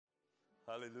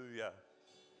Hallelujah.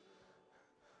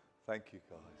 Thank you,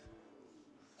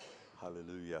 guys.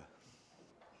 Hallelujah.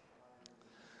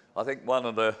 I think one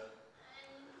of the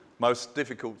most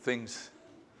difficult things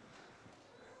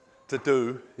to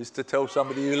do is to tell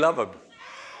somebody you love them.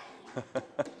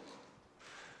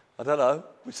 I don't know.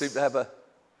 We seem to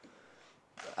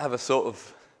have a sort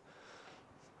of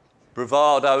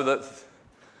bravado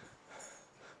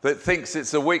that thinks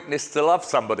it's a weakness to love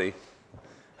somebody.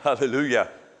 Hallelujah.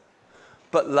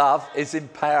 But love is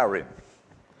empowering.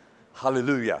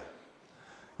 Hallelujah.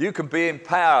 You can be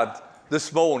empowered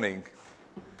this morning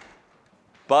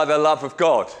by the love of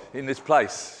God in this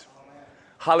place.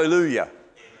 Hallelujah.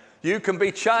 You can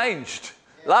be changed.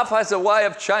 Love has a way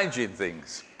of changing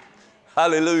things.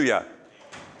 Hallelujah.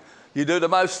 You do the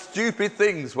most stupid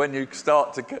things when you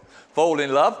start to fall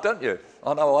in love, don't you?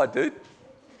 I know I did.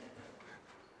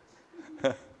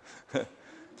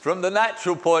 From the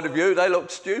natural point of view, they look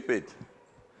stupid.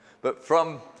 But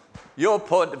from your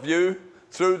point of view,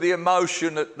 through the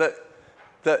emotion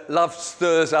that love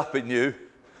stirs up in you,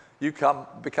 you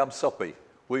become soppy.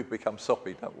 We become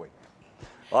soppy, don't we?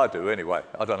 I do anyway.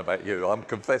 I don't know about you. I'm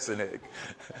confessing it.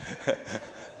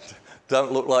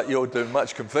 Don't look like you're doing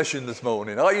much confession this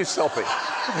morning. Are you soppy?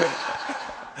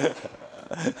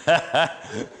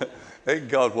 Ain't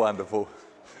God wonderful?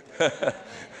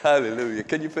 Hallelujah.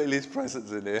 Can you feel his presence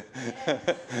in here?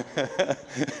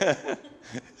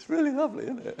 It's really lovely,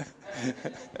 isn't it?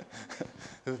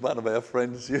 One of our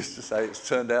friends used to say it's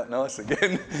turned out nice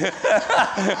again.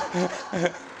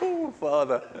 Oh,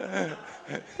 Father.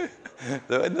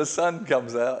 When the sun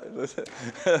comes out,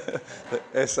 the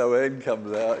S-O-N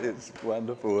comes out, it's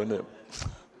wonderful, isn't it?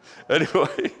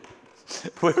 Anyway,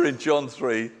 we're in John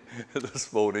 3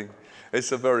 this morning.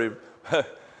 It's a very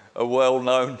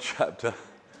well-known chapter.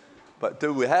 But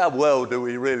how well do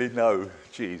we really know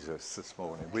Jesus this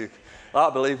morning? I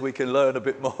believe we can learn a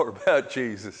bit more about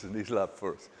Jesus and his love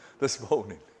for us this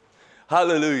morning.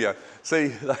 Hallelujah.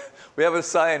 See, we have a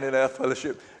saying in our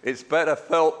fellowship, it's better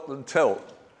felt than told.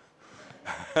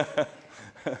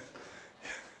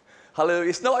 Hallelujah.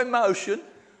 It's not emotion.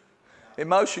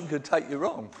 Emotion could take you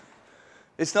wrong.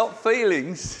 It's not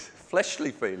feelings,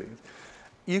 fleshly feelings.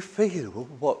 You feel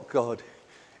what God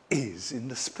is in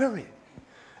the Spirit.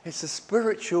 It's a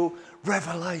spiritual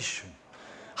revelation.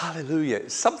 Hallelujah.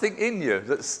 It's something in you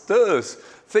that stirs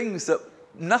things that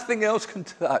nothing else can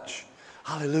touch.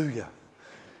 Hallelujah.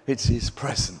 It's his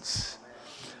presence.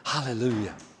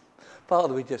 Hallelujah.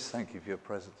 Father, we just thank you for your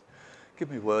presence. Give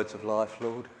me words of life,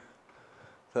 Lord,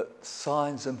 that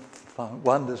signs and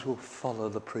wonders will follow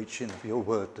the preaching of your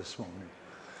word this morning.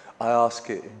 I ask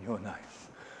it in your name.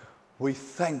 We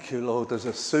thank you, Lord, there's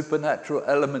a supernatural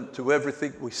element to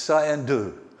everything we say and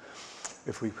do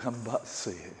if we come but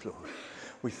see it, Lord.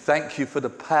 We thank you for the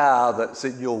power that's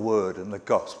in your word and the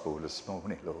gospel this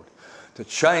morning, Lord, to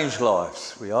change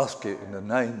lives. We ask it in the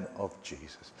name of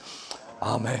Jesus.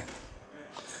 Amen.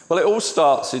 Well, it all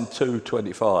starts in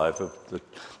 2:25 of the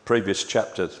previous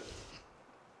chapters.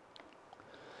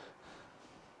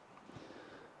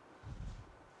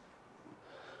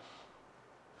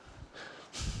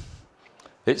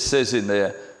 It says in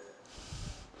there,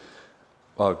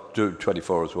 I'll do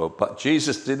 24 as well, but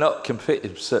Jesus did not commit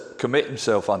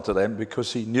himself unto them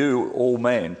because he knew all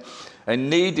men and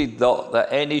needed not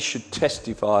that any should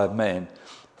testify of men,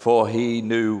 for he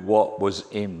knew what was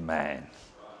in man.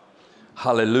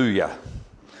 Hallelujah.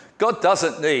 God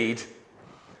doesn't need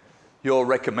your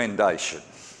recommendation.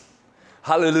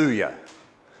 Hallelujah.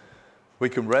 We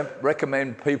can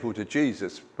recommend people to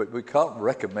Jesus, but we can't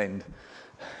recommend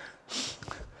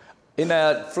in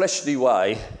our fleshly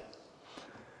way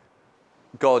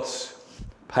God's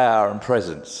power and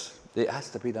presence. It has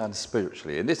to be done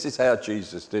spiritually. And this is how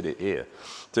Jesus did it here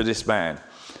to this man.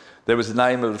 There was a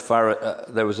man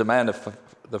of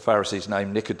the Pharisees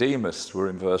named Nicodemus. We're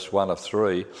in verse 1 of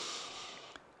 3.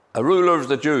 A ruler of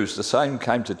the Jews, the same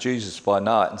came to Jesus by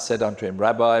night and said unto him,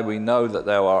 Rabbi, we know that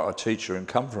thou art a teacher and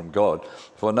come from God,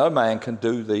 for no man can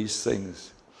do these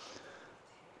things,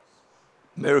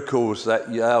 miracles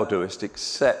that thou doest,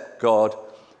 except God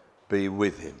be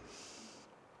with him.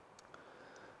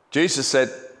 Jesus said,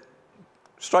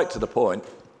 straight to the point,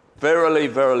 Verily,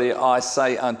 verily, I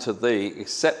say unto thee,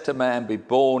 except a man be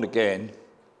born again,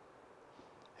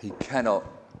 he cannot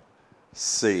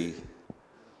see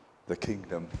the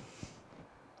kingdom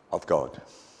of God.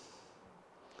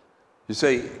 You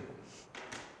see,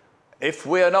 if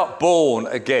we are not born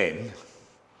again,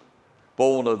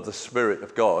 born of the Spirit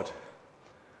of God,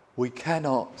 we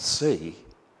can't see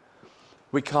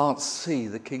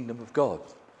the kingdom of God,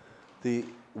 the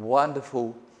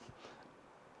wonderful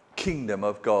kingdom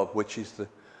of God, which is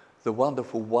the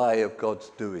wonderful way of God's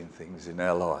doing things in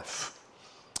our life.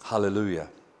 Hallelujah.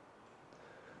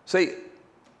 See,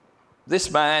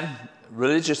 this man,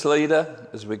 religious leader,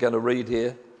 as we're going to read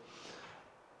here,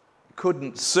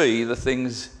 couldn't see the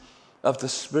things of the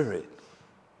Spirit.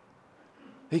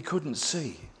 He couldn't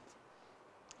see.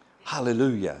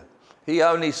 Hallelujah. He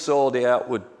only saw the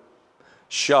outward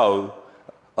show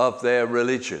of their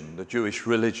religion, the Jewish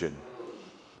religion.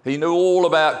 He knew all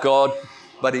about God,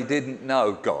 but he didn't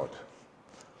know God.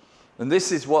 And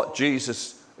this is what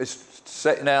Jesus is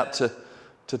setting out to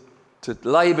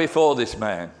lay before this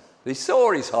man. He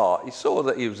saw his heart. He saw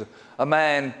that he was a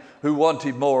man who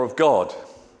wanted more of God.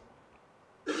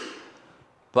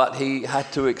 But he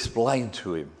had to explain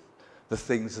to him the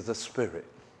things of the Spirit.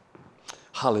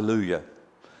 Hallelujah.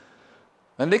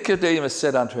 And Nicodemus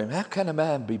said unto him, how can a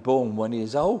man be born when he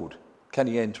is old? Can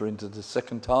he enter into the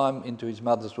second time into his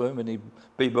mother's womb and he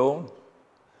be born?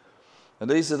 And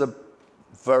these are the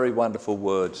very wonderful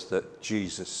words that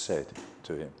Jesus said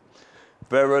to him.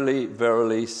 Verily,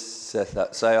 verily,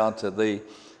 say unto thee,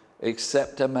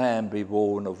 except a man be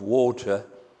born of water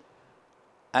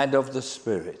and of the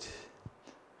Spirit,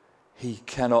 he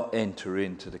cannot enter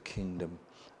into the kingdom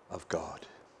of God.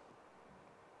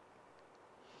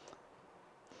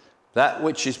 That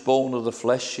which is born of the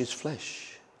flesh is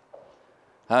flesh,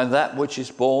 and that which is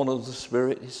born of the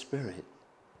Spirit is spirit.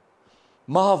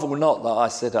 Marvel not that I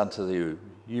said unto you,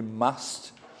 you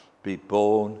must be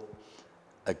born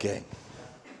again.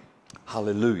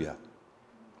 Hallelujah.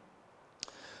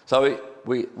 So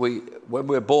when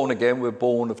we're born again, we're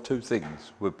born of two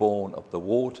things. We're born of the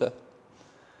water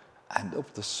and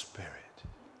of the Spirit.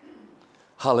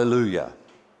 Hallelujah.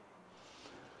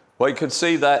 Well, you can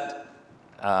see that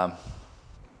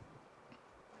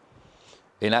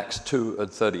in Acts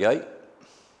 2:38.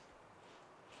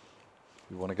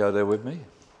 You want to go there with me?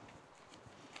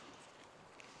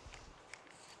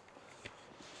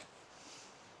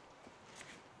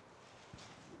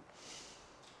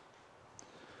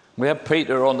 We have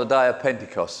Peter on the day of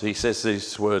Pentecost. He says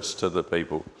these words to the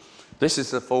people. This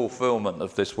is the fulfillment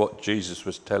of this, what Jesus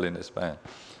was telling this man.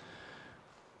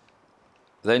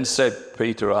 Then said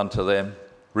Peter unto them,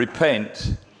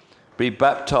 repent, be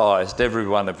baptized, every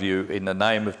one of you, in the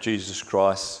name of Jesus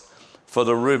Christ, for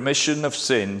the remission of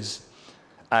sins,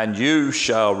 and you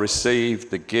shall receive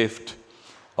the gift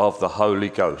of the Holy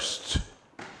Ghost.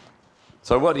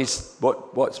 So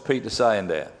what's Peter saying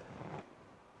there?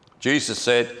 Jesus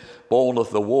said, born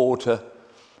of the water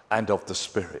and of the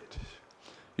Spirit.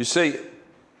 You see,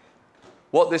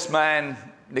 what this man,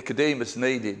 Nicodemus,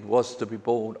 needed was to be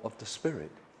born of the Spirit.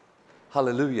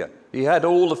 Hallelujah. He had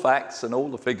all the facts and all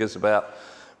the figures about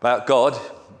God.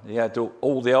 He had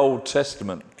all the Old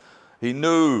Testament. He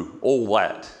knew all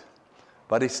that.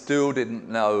 But he still didn't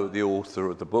know the author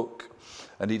of the book.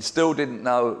 And he still didn't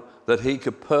know that he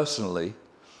could personally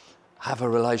have a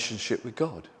relationship with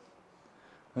God.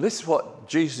 And this is what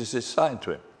Jesus is saying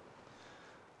to him.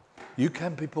 You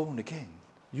can be born again.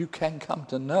 You can come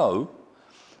to know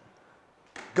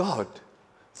God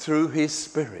through his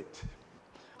Spirit.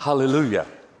 Hallelujah.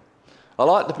 I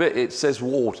like the bit it says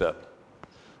water.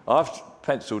 I've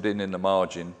penciled in the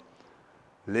margin,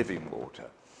 living water.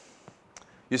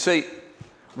 You see,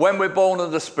 when we're born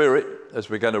of the Spirit, as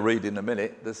we're going to read in a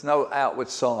minute, there's no outward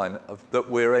sign of that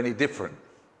we're any different.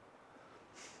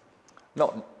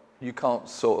 You can't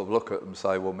sort of look at them and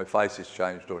say, well, my face has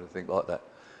changed or anything like that.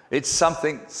 It's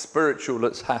something spiritual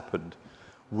that's happened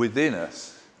within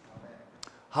us.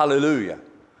 Hallelujah.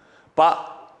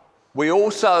 But we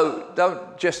also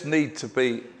don't just need to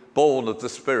be born of the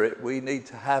Spirit. We need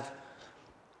to have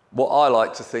what I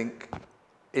like to think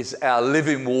is our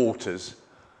living waters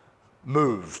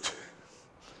moved.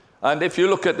 And if you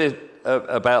look at this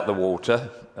about the water,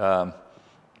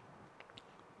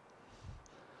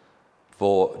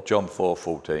 for John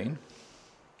 4:14.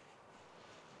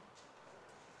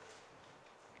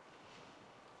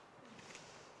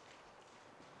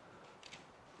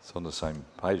 It's on the same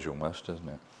page almost, isn't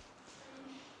it?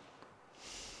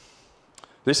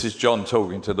 This is John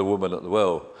talking to the woman at the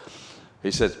well.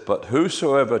 He says, but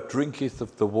whosoever drinketh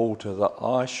of the water that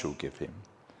I shall give him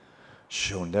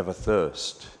shall never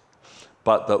thirst.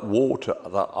 But that water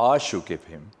that I shall give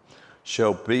him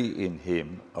shall be in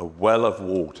him a well of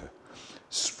water,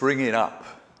 springing up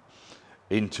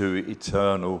into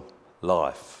eternal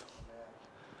life.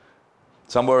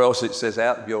 Somewhere else it says,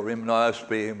 out of your inmost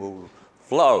being will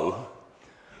flow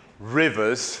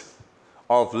rivers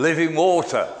of living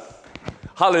water.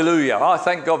 Hallelujah. I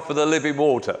thank God for the living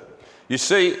water. You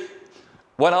see,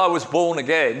 when I was born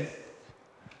again,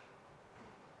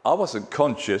 I wasn't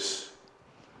conscious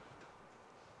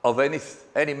of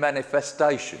any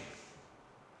manifestation.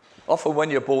 Often when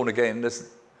you're born again,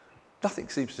 nothing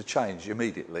seems to change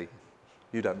immediately.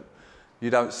 You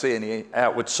don't see any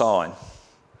outward sign.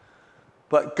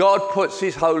 But God puts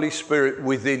his Holy Spirit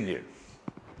within you.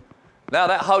 Now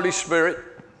that Holy Spirit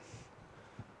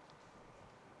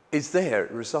is there,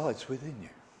 it resides within you.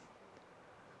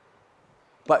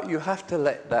 But you have to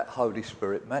let that Holy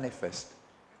Spirit manifest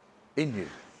in you.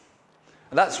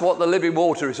 And that's what the living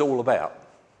water is all about.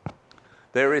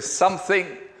 There is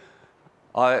something,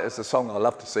 it's a song I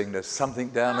love to sing, there's something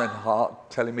down in the heart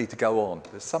telling me to go on.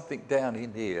 There's something down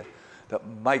in here that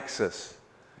makes us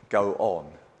go on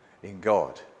in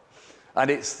God.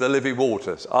 And it's the living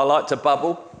waters. I like to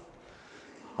bubble.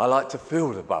 I like to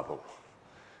feel the bubble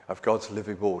of God's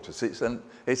living waters. It's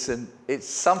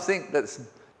something that's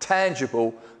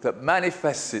tangible, that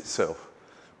manifests itself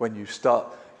when you start.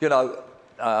 It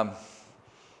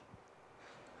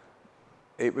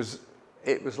was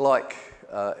like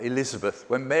Elizabeth,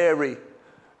 when Mary,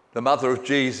 the mother of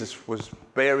Jesus, was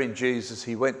bearing Jesus.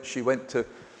 She went to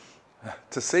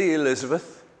see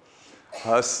Elizabeth,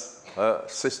 her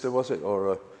sister, was it,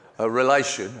 or a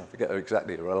relation? I forget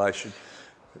exactly, a relation,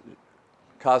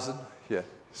 cousin, yeah,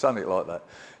 something like that.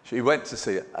 She went to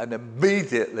see it, and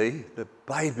immediately the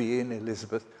baby in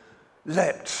Elizabeth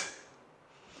leapt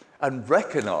and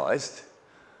recognised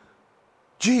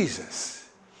Jesus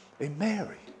in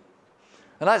Mary.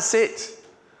 And that's it.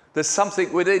 There's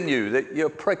something within you that you're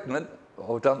pregnant,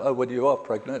 or I don't know whether you are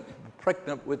pregnant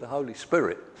with the Holy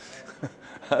Spirit.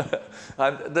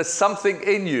 And there's something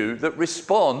in you that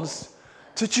responds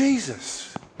to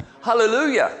Jesus.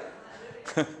 Hallelujah.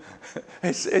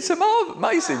 It's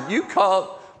amazing. You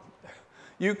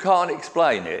can't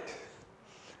explain it.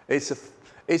 It's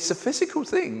a physical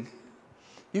thing.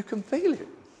 You can feel it.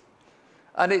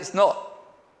 And it's not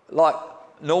like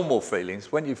normal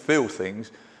feelings. When you feel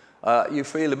things, you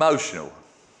feel emotional.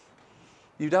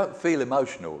 You don't feel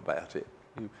emotional about it.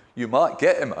 You might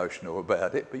get emotional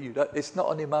about it, but you don't. It's not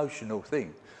an emotional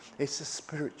thing. It's a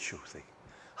spiritual thing.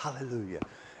 Hallelujah.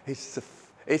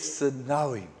 It's the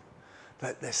knowing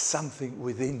that there's something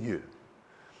within you.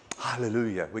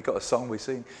 Hallelujah. We got a song we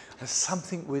sing. There's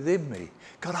something within me.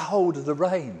 Got a hold of the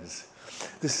reins.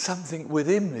 There's something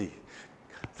within me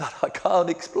that I can't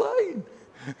explain.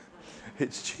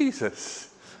 It's Jesus.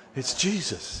 It's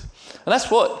Jesus. And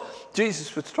that's what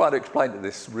Jesus was trying to explain to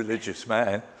this religious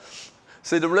man.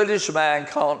 See, the religious man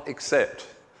can't accept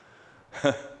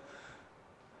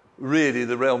really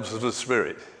the realms of the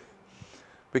Spirit,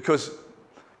 because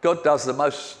God does the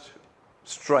most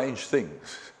strange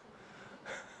things.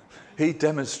 He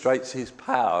demonstrates his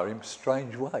power in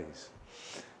strange ways.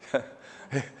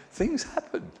 Things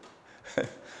happen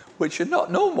which are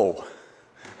not normal.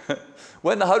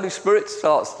 When the Holy Spirit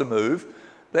starts to move,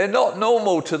 they're not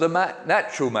normal to the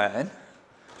natural man,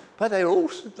 but they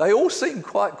all seem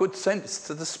quite good sense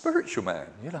to the spiritual man,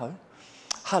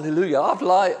 Hallelujah.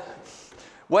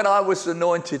 When I was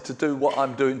anointed to do what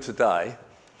I'm doing today,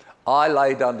 I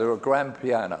laid under a grand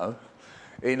piano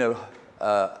in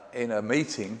a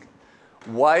meeting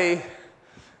way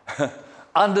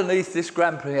underneath this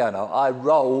grand piano. I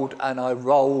rolled and I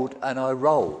rolled and I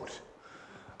rolled.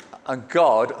 And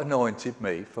God anointed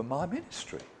me for my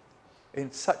ministry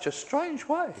in such a strange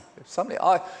way.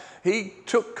 He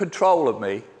took control of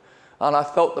me, and I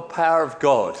felt the power of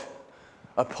God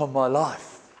upon my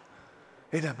life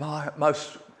in a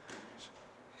most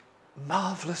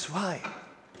marvellous way.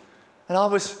 And I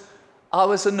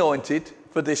was anointed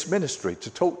for this ministry to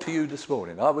talk to you this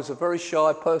morning. I was a very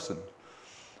shy person.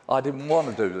 I didn't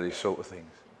want to do these sort of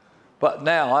things. But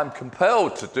now I'm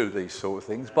compelled to do these sort of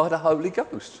things by the Holy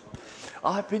Ghost.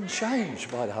 I've been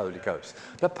changed by the Holy Ghost.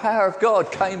 The power of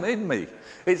God came in me.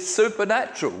 It's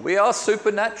supernatural. We are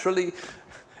supernaturally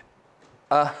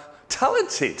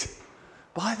talented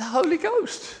by the Holy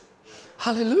Ghost.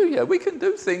 Hallelujah. We can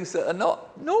do things that are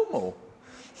not normal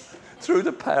through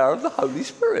the power of the Holy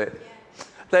Spirit.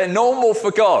 They're normal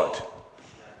for God.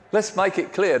 Let's make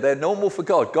it clear. They're normal for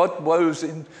God. God woes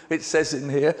in, it says in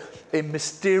here, in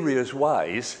mysterious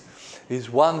ways, his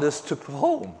wonders to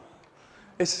perform.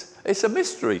 It's a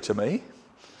mystery to me.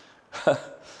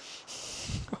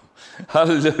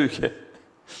 Hallelujah.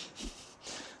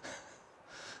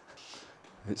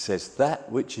 It says,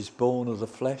 that which is born of the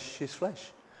flesh is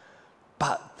flesh,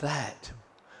 but that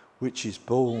which is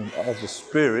born of the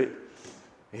Spirit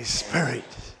is spirit.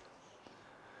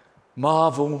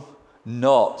 Marvel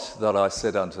not that I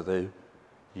said unto thee,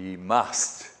 ye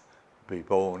must be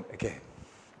born again.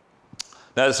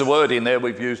 Now there's a word in there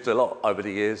we've used a lot over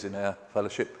the years in our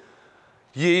fellowship.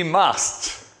 Ye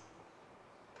must.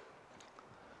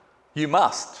 You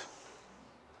must.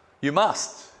 You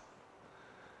must.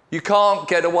 You can't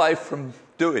get away from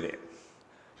doing it.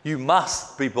 You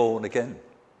must be born again.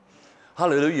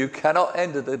 Hallelujah. You cannot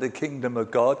enter the kingdom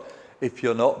of God if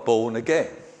you're not born again.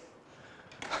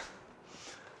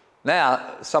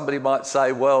 Now, somebody might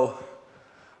say, well,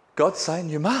 God's saying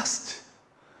you must.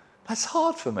 That's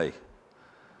hard for me.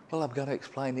 Well, I'm going to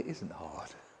explain it isn't hard.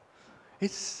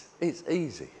 It's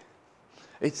easy.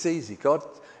 It's easy.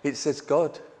 It says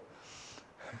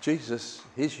Jesus,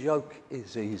 his yoke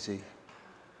is easy.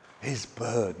 His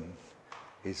burden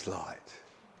is light.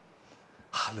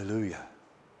 Hallelujah.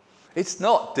 It's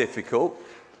not difficult.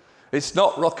 It's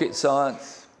not rocket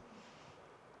science.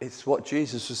 It's what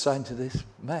Jesus was saying to this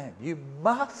man. You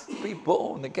must be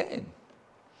born again.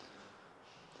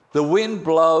 The wind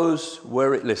blows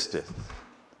where it listeth.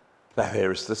 Thou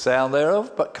hearest the sound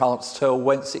thereof, but canst tell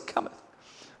whence it cometh,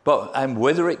 and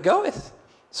whither it goeth.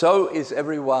 So is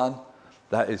everyone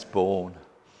that is born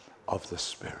of the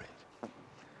Spirit.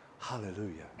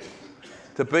 Hallelujah.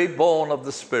 To be born of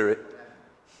the Spirit,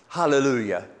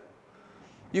 hallelujah.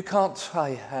 You can't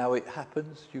say how it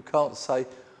happens. You can't say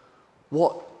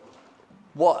what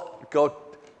God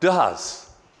does,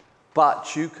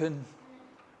 but you can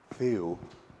feel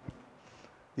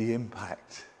the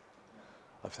impact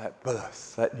of that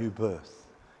birth, that new birth.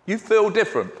 You feel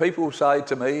different. People say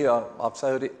to me, I've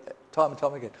said it time and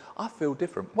time again, I feel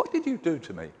different. What did you do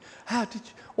to me?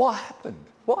 What happened?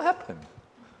 What happened?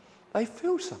 They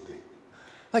feel something.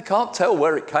 They can't tell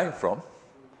where it came from.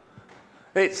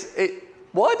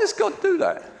 Why does God do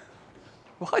that?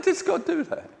 Why does God do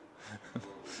that?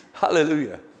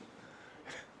 Hallelujah.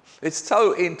 It's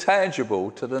so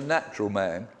intangible to the natural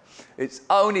man. It's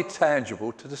only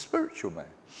tangible to the spiritual man.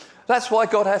 That's why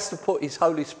God has to put his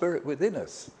Holy Spirit within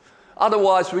us.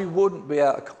 Otherwise, we wouldn't be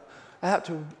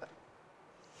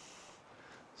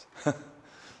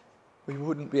we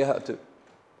wouldn't be able to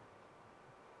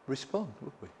respond,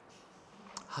 would we?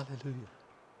 Hallelujah.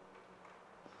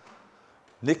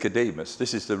 Nicodemus,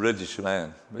 this is the religious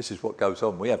man. This is what goes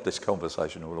on. We have this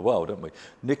conversation all the while, don't we?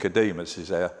 Nicodemus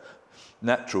is our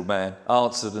natural man,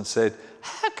 answered and said,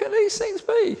 how can these things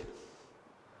be?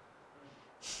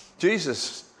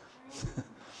 Jesus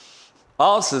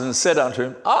answered and said unto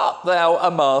him, art thou a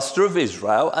master of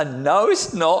Israel, and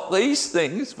knowest not these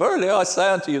things? Verily I say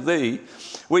unto thee,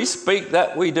 we speak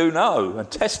that we do know,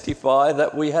 and testify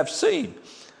that we have seen,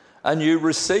 and you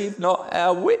receive not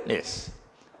our witness.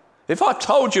 If I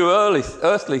told you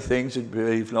earthly things and you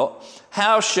believe not,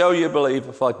 how shall you believe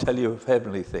if I tell you of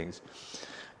heavenly things?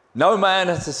 No man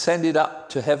hath ascended up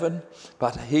to heaven,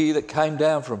 but he that came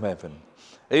down from heaven,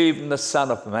 even the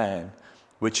Son of Man,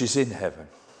 which is in heaven.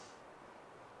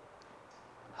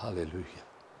 Hallelujah.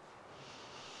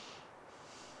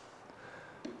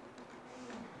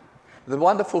 The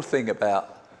wonderful thing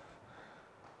about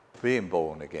being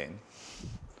born again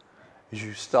is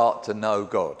you start to know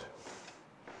God.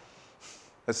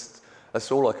 That's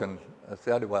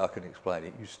the only way I can explain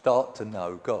it. You start to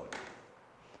know God.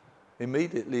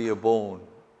 Immediately you're born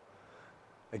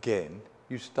again,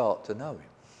 you start to know him.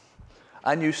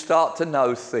 And you start to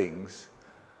know things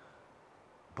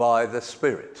by the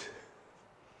Spirit.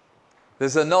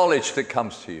 There's a knowledge that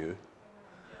comes to you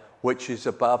which is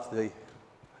above the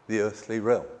earthly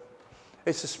realm.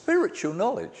 It's a spiritual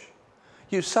knowledge.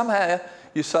 You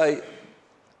say,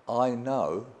 I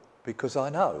know because I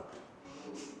know.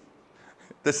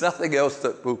 There's nothing else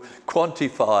that will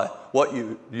quantify what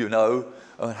you know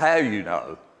and how you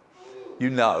know.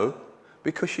 You know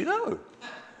because you know.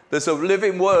 There's a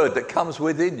living word that comes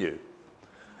within you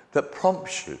that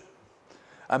prompts you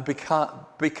and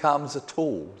becomes a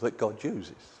tool that God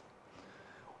uses.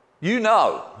 You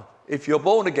know. If you're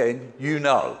born again, you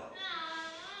know.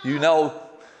 You know.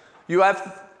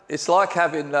 It's like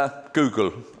having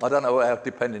Google. I don't know how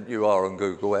dependent you are on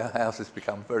Google. Our house has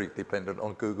become very dependent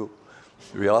on Google.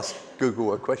 We ask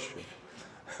Google a question.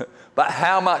 But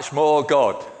how much more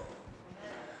God?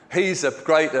 He's a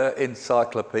greater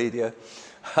encyclopedia.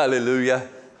 Hallelujah.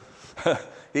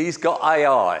 He's got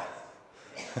AI.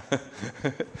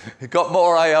 He's got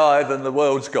more AI than the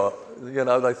world's got. You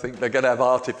know, they think they're going to have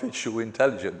artificial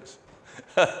intelligence.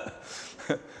 Do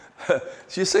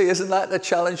you see, isn't that the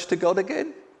challenge to God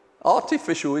again?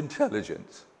 Artificial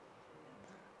intelligence.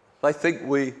 They think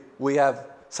we have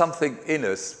something in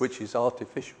us which is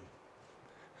artificial.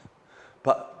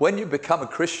 But when you become a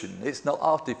Christian, it's not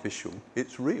artificial,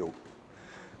 it's real.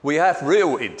 We have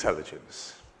real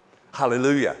intelligence.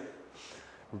 Hallelujah.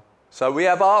 So we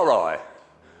have RI,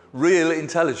 real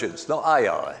intelligence, not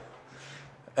AI.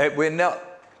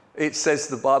 It says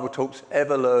the Bible talks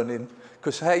ever learning.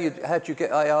 Because how do you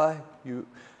get AI? You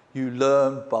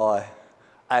learn by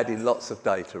adding lots of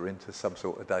data into some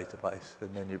sort of database,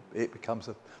 and then it becomes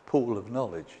a pool of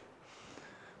knowledge.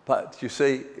 But you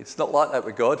see, it's not like that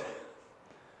with God.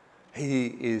 He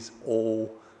is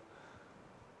all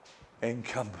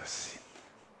encompassing.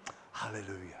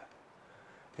 Hallelujah.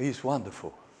 He's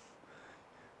wonderful.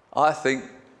 I think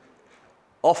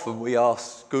often we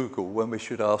ask Google when we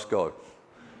should ask God.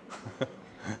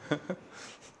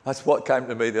 That's what came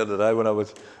to me the other day when I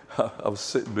was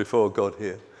sitting before God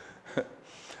here.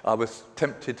 I was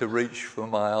tempted to reach for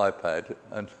my iPad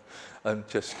and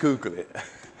just Google it.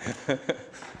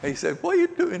 He said, "What are you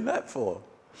doing that for?"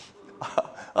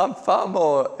 I'm far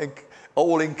more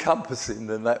all-encompassing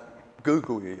than that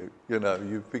Google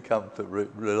you've become to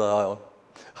rely on.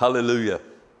 Hallelujah.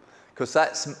 Because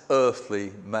that's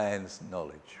earthly man's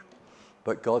knowledge.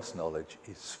 But God's knowledge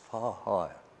is far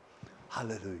higher.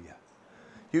 Hallelujah.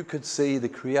 You could see the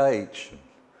creation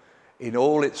in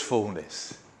all its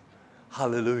fullness.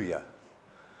 Hallelujah.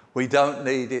 We don't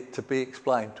need it to be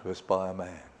explained to us by a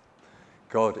man.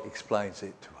 God explains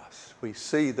it to us. We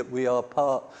see that we are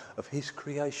part of his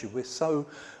creation. We're so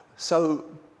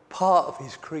part of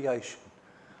his creation.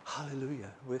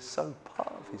 Hallelujah. We're so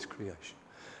part of his creation.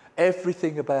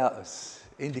 Everything about us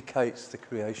indicates the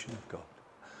creation of God.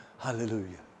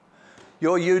 Hallelujah.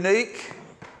 You're unique.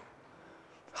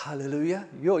 Hallelujah.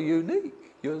 You're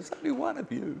unique. There's only one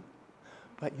of you.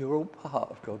 But you're all part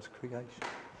of God's creation.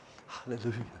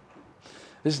 Hallelujah.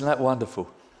 Isn't that wonderful?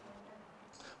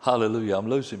 Hallelujah. I'm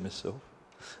losing myself.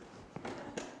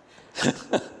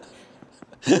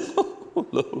 Oh,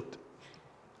 Lord.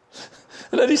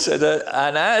 And then he said,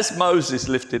 and as Moses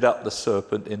lifted up the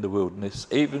serpent in the wilderness,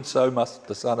 even so must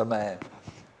the Son of Man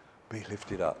be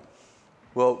lifted up.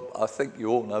 Well, I think you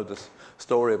all know the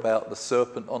story about the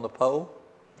serpent on the pole.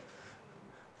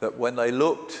 That when they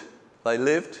looked, they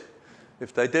lived.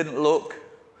 If they didn't look,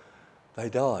 they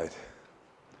died.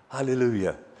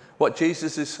 Hallelujah. What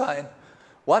Jesus is saying,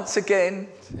 once again,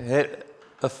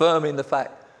 affirming the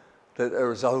fact that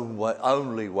there is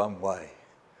only one way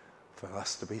for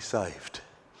us to be saved.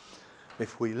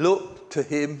 If we look to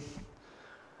him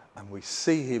and we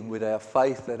see him with our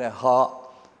faith and our heart,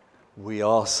 we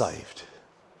are saved.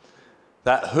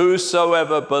 That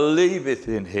whosoever believeth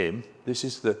in him, this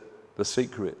is the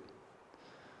secret,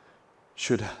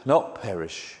 should not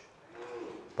perish,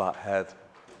 but have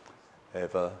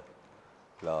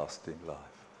everlasting life.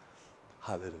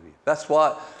 Hallelujah. That's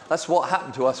what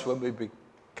happened to us when we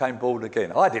became born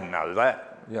again. I didn't know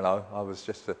that. I was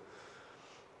just a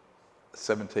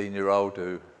 17-year-old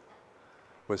who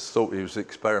thought he was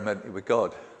experimenting with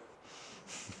God.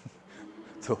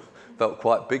 Felt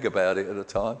quite big about it at the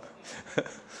time.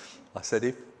 I said,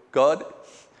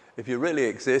 if you really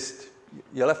exist,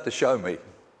 you'll have to show me.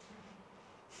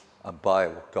 And by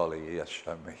golly, he has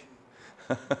shown me.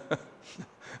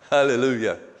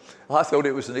 Hallelujah. I thought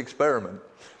it was an experiment.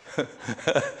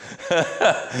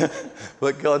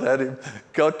 But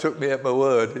God took me at my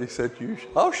word. He said,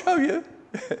 I'll show you.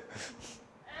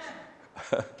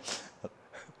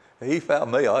 He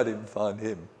found me, I didn't find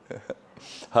him.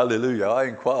 Hallelujah. I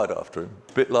inquired after him.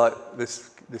 A bit like this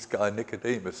guy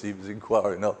Nicodemus, he was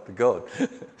inquiring after God.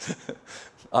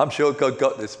 I'm sure God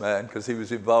got this man because he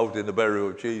was involved in the burial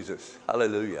of Jesus.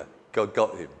 Hallelujah. God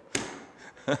got him.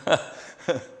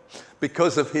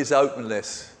 Because of his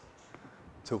openness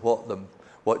to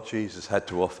what Jesus had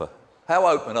to offer. How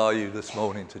open are you this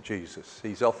morning to Jesus?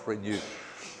 He's offering you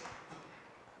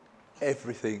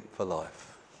everything for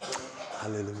life.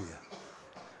 Hallelujah.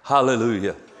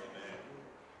 Hallelujah.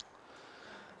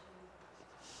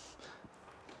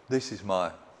 This is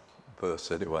my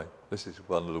verse anyway. This is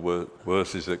one of the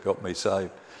verses that got me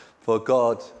saved. For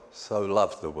God so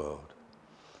loved the world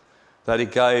that he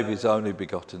gave his only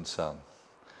begotten Son,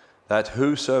 that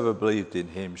whosoever believed in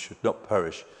him should not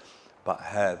perish, but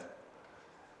have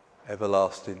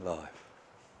everlasting life.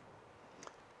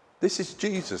 This is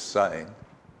Jesus saying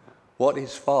what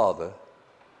his Father's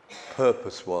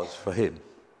purpose was for him.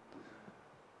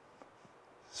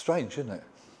 Strange, isn't it?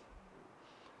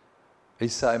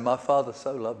 He's saying, my Father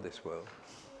so loved this world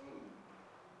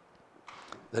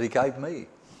that he gave me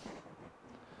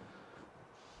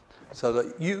so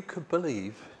that you could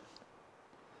believe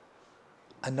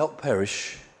and not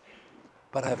perish,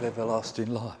 but have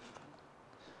everlasting life.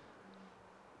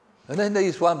 And then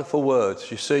these wonderful words,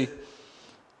 you see,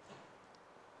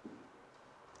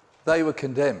 they were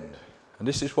condemned. And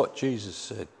this is what Jesus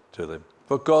said to them.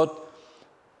 For God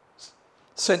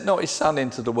sent not his Son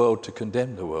into the world to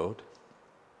condemn the world,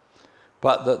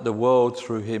 but that the world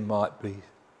through him might be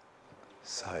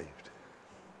saved.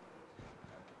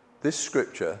 This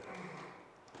scripture,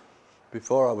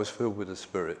 before I was filled with the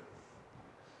Spirit,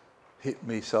 hit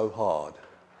me so hard,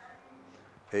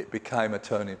 it became a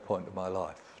turning point of my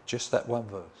life. Just that one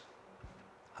verse.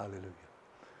 Hallelujah.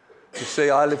 You see,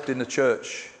 I lived in a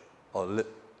church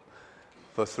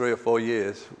for 3 or 4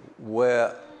 years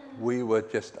where we were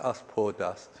just us poor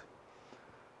dust.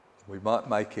 We might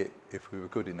make it if we were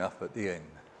good enough at the end.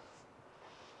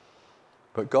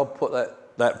 But God put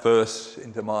that verse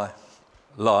into my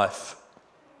life,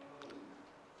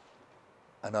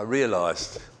 and I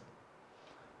realised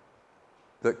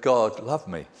that God loved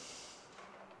me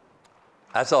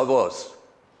as I was.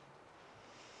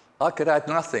 I could add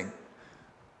nothing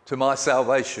to my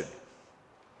salvation.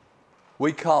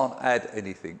 We can't add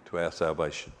anything to our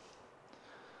salvation.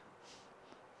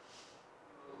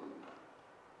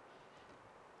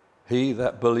 He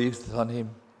that believeth on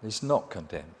him is not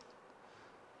condemned.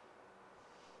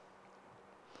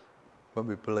 When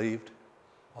we believed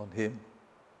on him,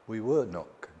 we were not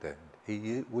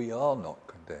condemned. We are not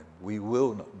condemned. We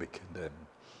will not be condemned.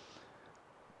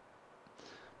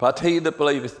 But he that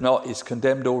believeth not is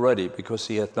condemned already, because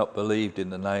he hath not believed in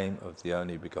the name of the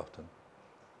only begotten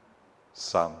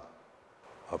Son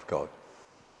of God.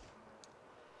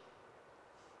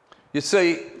 You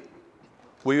see,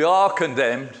 we are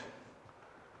condemned.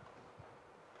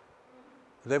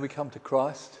 Then we come to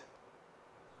Christ,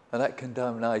 and that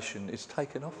condemnation is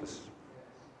taken off us.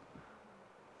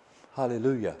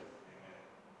 Hallelujah.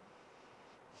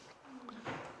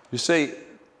 You see,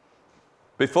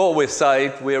 before we're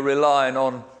saved, we're relying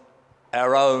on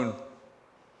our own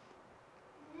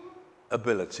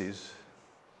abilities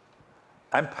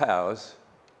and powers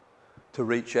to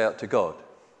reach out to God.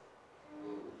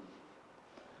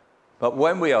 But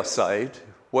when we are saved,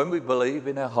 when we believe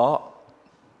in our heart,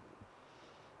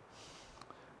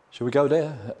 shall we go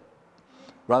there?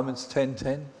 Romans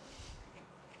 10:10.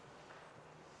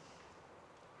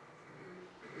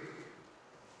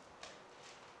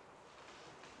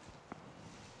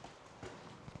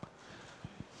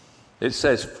 It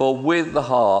says, for with the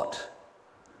heart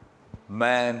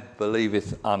man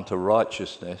believeth unto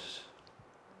righteousness,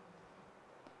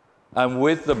 and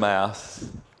with the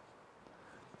mouth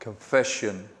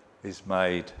confession is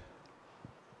made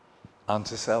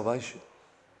unto salvation.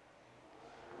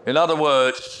 In other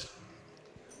words,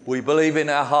 we believe in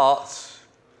our hearts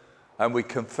and we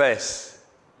confess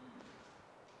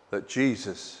that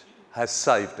Jesus has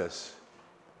saved us,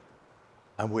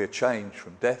 and we're changed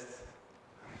from death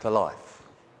to life.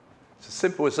 It's as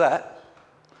simple as that.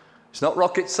 It's not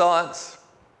rocket science.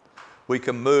 We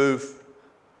can move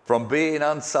from being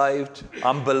unsaved,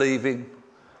 unbelieving,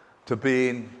 to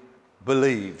being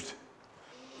believed.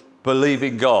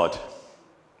 Believing God.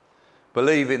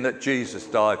 Believing that Jesus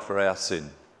died for our sin.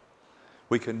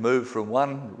 We can move from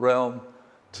one realm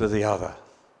to the other.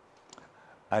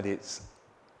 And it's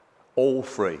all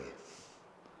free.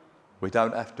 We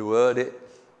don't have to earn it.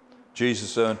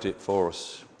 Jesus earned it for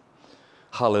us.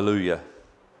 Hallelujah.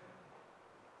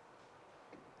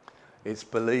 It's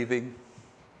believing,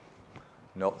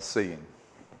 not seeing.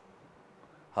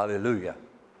 Hallelujah.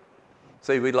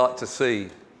 See, we'd like to see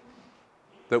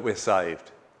that we're saved.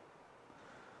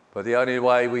 But the only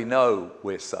way we know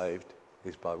we're saved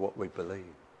is by what we believe.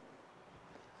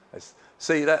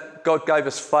 See, that God gave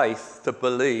us faith to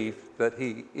believe that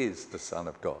he is the Son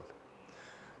of God.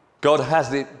 God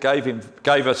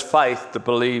gave us faith to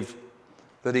believe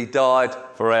that he died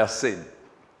for our sin.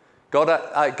 God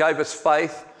gave us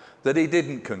faith that he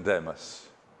didn't condemn us,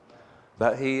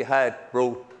 that he had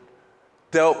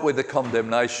dealt with the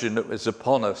condemnation that was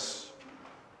upon us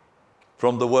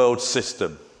from the world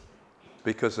system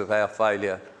because of our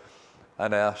failure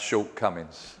and our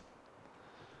shortcomings.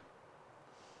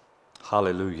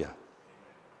 Hallelujah.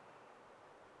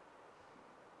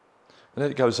 And then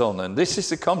it goes on, and this is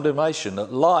the condemnation,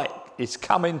 that light is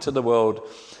come into the world,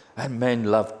 and men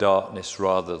love darkness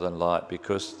rather than light,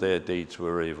 because their deeds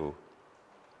were evil.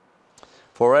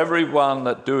 For every one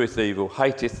that doeth evil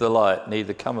hateth the light,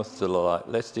 neither cometh to the light,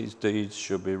 lest his deeds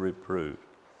should be reproved.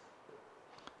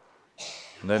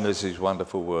 And then there's these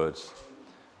wonderful words.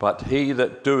 But he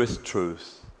that doeth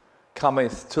truth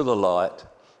cometh to the light,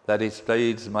 that his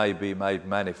deeds may be made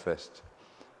manifest,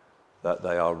 that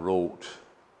they are wrought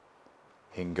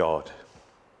in God.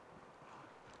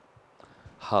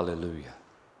 Hallelujah.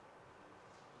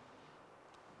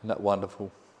 Isn't that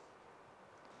wonderful?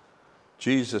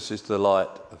 Jesus is the light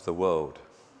of the world,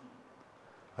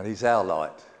 and he's our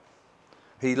light.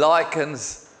 He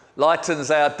lightens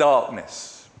our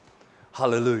darkness.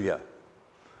 Hallelujah.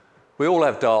 We all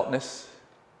have darkness,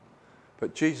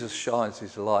 But Jesus shines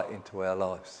his light into our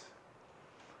lives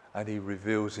and he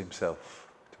reveals himself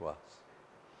to us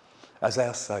as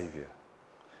our Saviour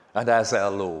and as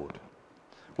our Lord.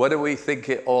 Whether we think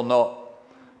it or not,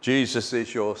 Jesus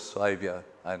is your Saviour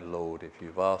and Lord if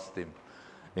you've asked him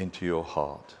into your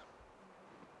heart.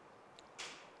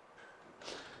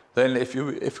 Then if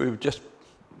we just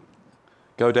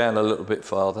go down a little bit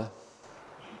farther.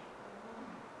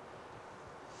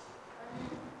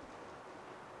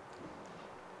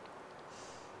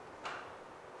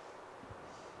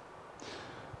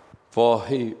 For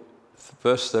he,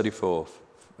 verse 34,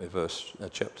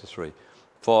 chapter 3,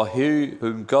 for he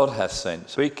whom God hath sent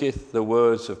speaketh the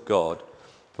words of God,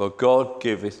 for God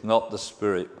giveth not the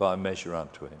Spirit by measure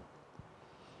unto him.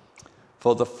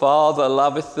 For the Father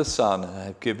loveth the Son, and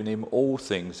hath given him all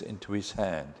things into his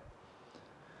hand.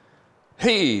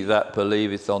 He that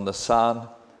believeth on the Son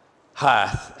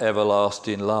hath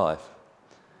everlasting life,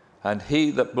 and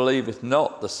he that believeth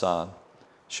not the Son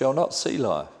shall not see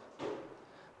life,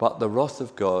 but the wrath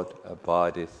of God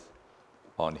abideth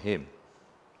on him.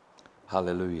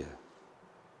 Hallelujah.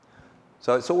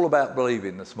 So it's all about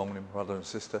believing this morning, brother and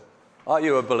sister. Are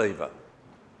you a believer?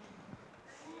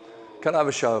 Can I have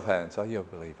a show of hands? Are you a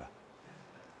believer?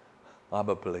 I'm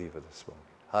a believer this morning.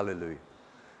 Hallelujah.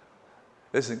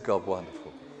 Isn't God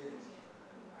wonderful?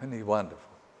 Isn't he wonderful?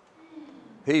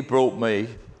 He brought me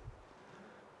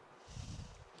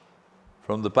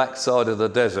from the backside of the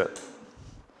desert,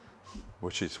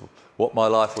 which is what my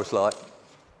life was like,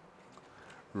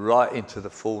 right into the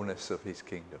fullness of his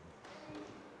kingdom.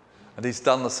 And he's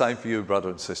done the same for you, brother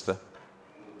and sister.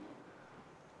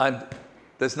 And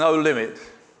there's no limit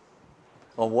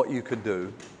on what you can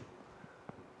do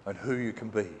and who you can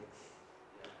be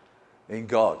in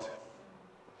God.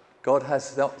 God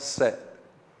has not set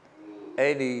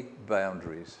any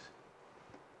boundaries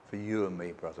for you and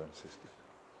me, brother and sister.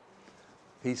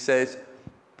 He says,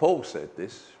 Paul said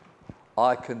this,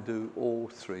 I can do all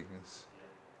things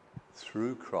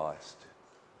through Christ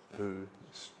who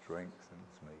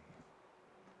strengthens me.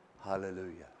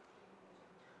 Hallelujah.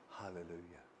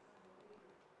 Hallelujah.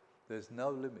 There's no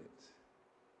limit